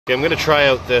Okay, I'm going to try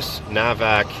out this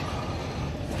Navac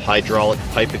hydraulic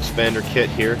pipe expander kit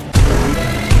here.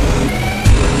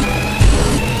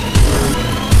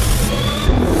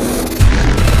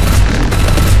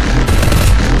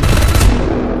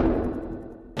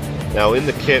 Now in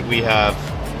the kit we have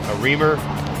a reamer,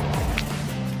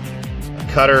 a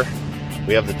cutter,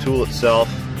 we have the tool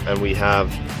itself, and we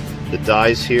have the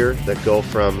dies here that go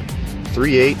from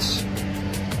 3/8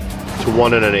 to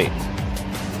 1 1/8,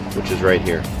 which is right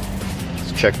here.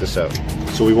 Let's check this out.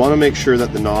 So we want to make sure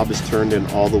that the knob is turned in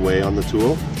all the way on the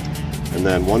tool, and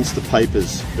then once the pipe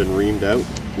has been reamed out,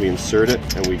 we insert it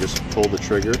and we just pull the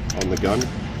trigger on the gun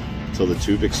until the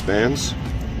tube expands.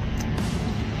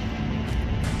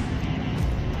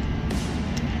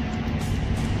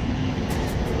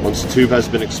 Once the tube has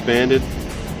been expanded,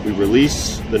 we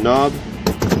release the knob,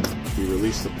 we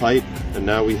release the pipe, and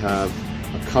now we have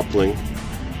a coupling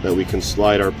that we can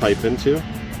slide our pipe into,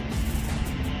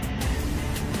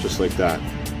 just like that.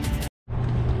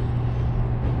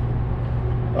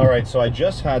 Alright, so I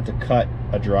just had to cut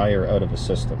a dryer out of a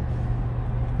system.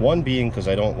 One being because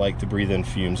I don't like to breathe in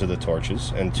fumes of the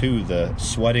torches, and two, the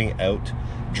sweating out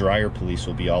dryer police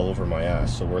will be all over my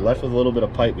ass. So we're left with a little bit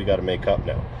of pipe we got to make up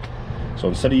now. So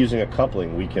instead of using a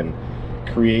coupling, we can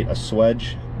create a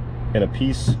swedge and a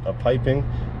piece of piping.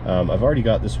 I've already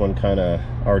got this one kind of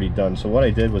already done. So what I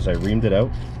did was I reamed it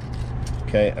out,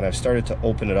 okay, and I've started to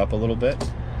open it up a little bit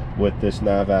with this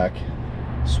Navac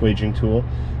swaging tool.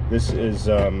 This is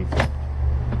the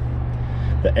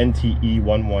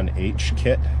NTE11H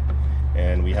kit,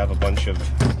 and we have a bunch of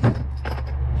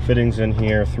fittings in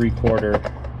here, 3/4.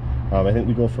 I think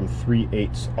we go from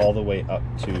 3/8 all the way up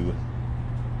to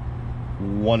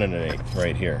 1 1/8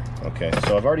 right here. Okay,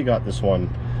 so I've already got this one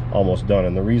almost done,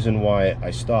 and the reason why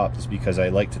I stopped is because I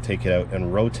like to take it out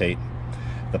and rotate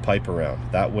the pipe around.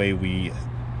 That way we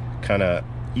kind of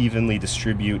evenly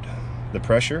distribute the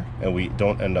pressure and we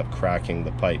don't end up cracking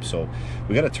the pipe. So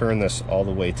we got to turn this all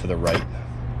the way to the right,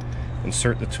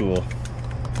 insert the tool,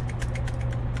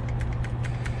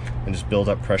 and just build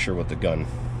up pressure with the gun.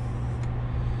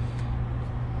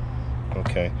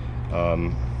 Okay,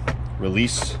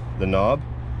 release the knob,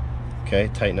 okay,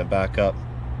 tighten it back up,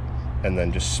 and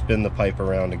then just spin the pipe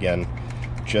around again,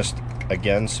 just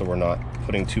again so we're not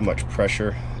putting too much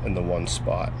pressure in the one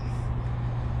spot.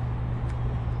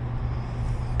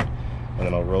 And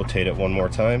then I'll rotate it one more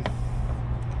time.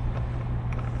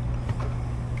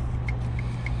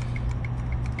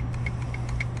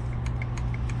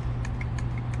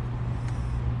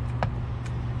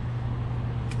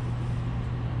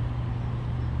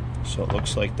 So it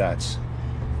looks like that's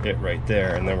it right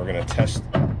there, and then we're going to test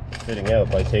fitting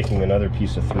out by taking another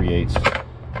piece of 3/8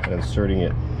 and inserting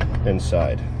it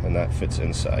inside, and that fits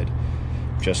inside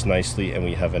just nicely, and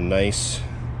we have a nice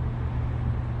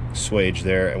swage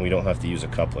there, and we don't have to use a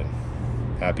coupling.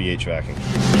 Happy HVACing.